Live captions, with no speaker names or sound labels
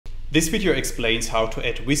This video explains how to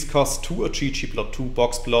add Whiskers to a ggplot2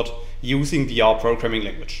 boxplot using the R programming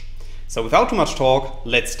language. So without too much talk,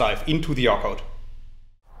 let's dive into the R code.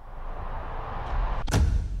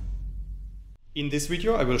 In this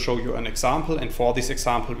video I will show you an example, and for this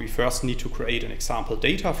example we first need to create an example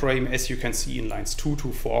data frame, as you can see in lines 2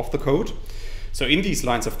 to 4 of the code. So in these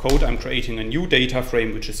lines of code I'm creating a new data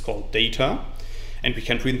frame which is called data, and we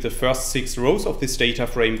can print the first 6 rows of this data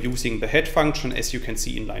frame using the head function, as you can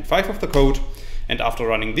see in line 5 of the code. And after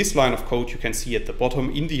running this line of code you can see at the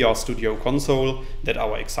bottom in the RStudio console that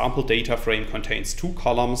our example data frame contains 2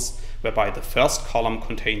 columns, whereby the first column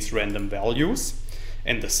contains random values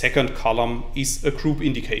and the second column is a group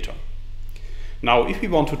indicator. Now, if we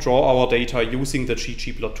want to draw our data using the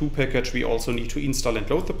ggplot2 package, we also need to install and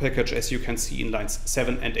load the package, as you can see in lines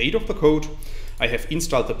 7 and 8 of the code. I have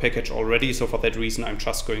installed the package already, so for that reason I'm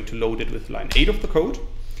just going to load it with line 8 of the code.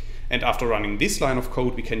 And after running this line of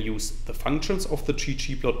code, we can use the functions of the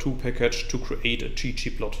ggplot2 package to create a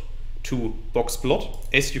ggplot2 boxplot,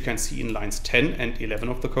 as you can see in lines 10 and 11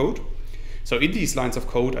 of the code. So in these lines of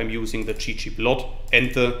code I'm using the ggplot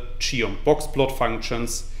and the geom boxplot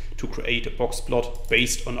functions to create a boxplot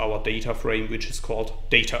based on our data frame, which is called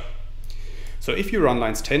data. So if you run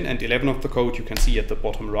lines 10 and 11 of the code, you can see at the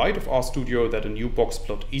bottom right of RStudio that a new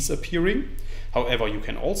boxplot is appearing. However, you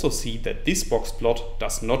can also see that this boxplot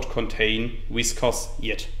does not contain Whiskers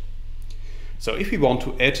yet. So if we want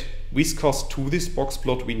to add Whiskers to this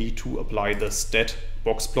boxplot, we need to apply the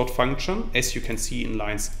set.boxplot function, as you can see in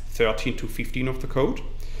lines 13 to 15 of the code.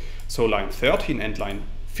 So line 13 and line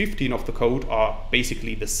 15 of the code are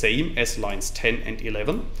basically the same as lines 10 and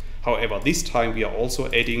 11. However, this time we are also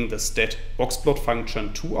adding the set.boxplot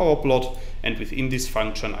function to our plot, and within this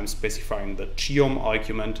function I'm specifying the geom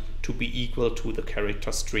argument to be equal to the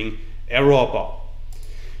character string errorbar.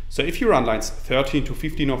 So if you run lines 13 to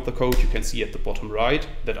 15 of the code, you can see at the bottom right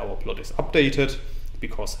that our plot is updated,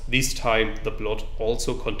 because this time the plot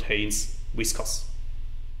also contains Whiskers.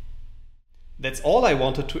 That's all I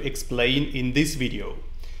wanted to explain in this video.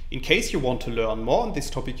 In case you want to learn more on this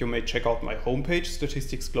topic, you may check out my homepage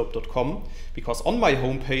statisticsglobe.com, because on my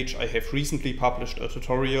homepage I have recently published a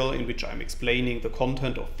tutorial in which I'm explaining the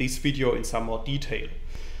content of this video in some more detail.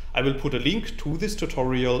 I will put a link to this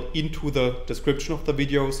tutorial into the description of the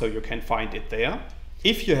video, so you can find it there.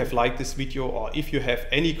 If you have liked this video, or if you have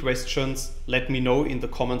any questions, let me know in the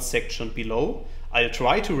comments section below. I'll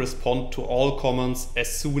try to respond to all comments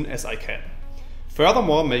as soon as I can.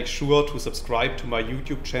 Furthermore, make sure to subscribe to my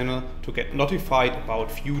YouTube channel to get notified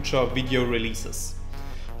about future video releases.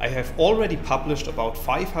 I have already published about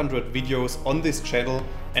 500 videos on this channel,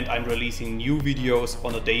 and I'm releasing new videos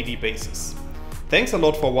on a daily basis. Thanks a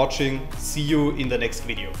lot for watching. See you in the next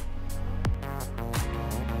video.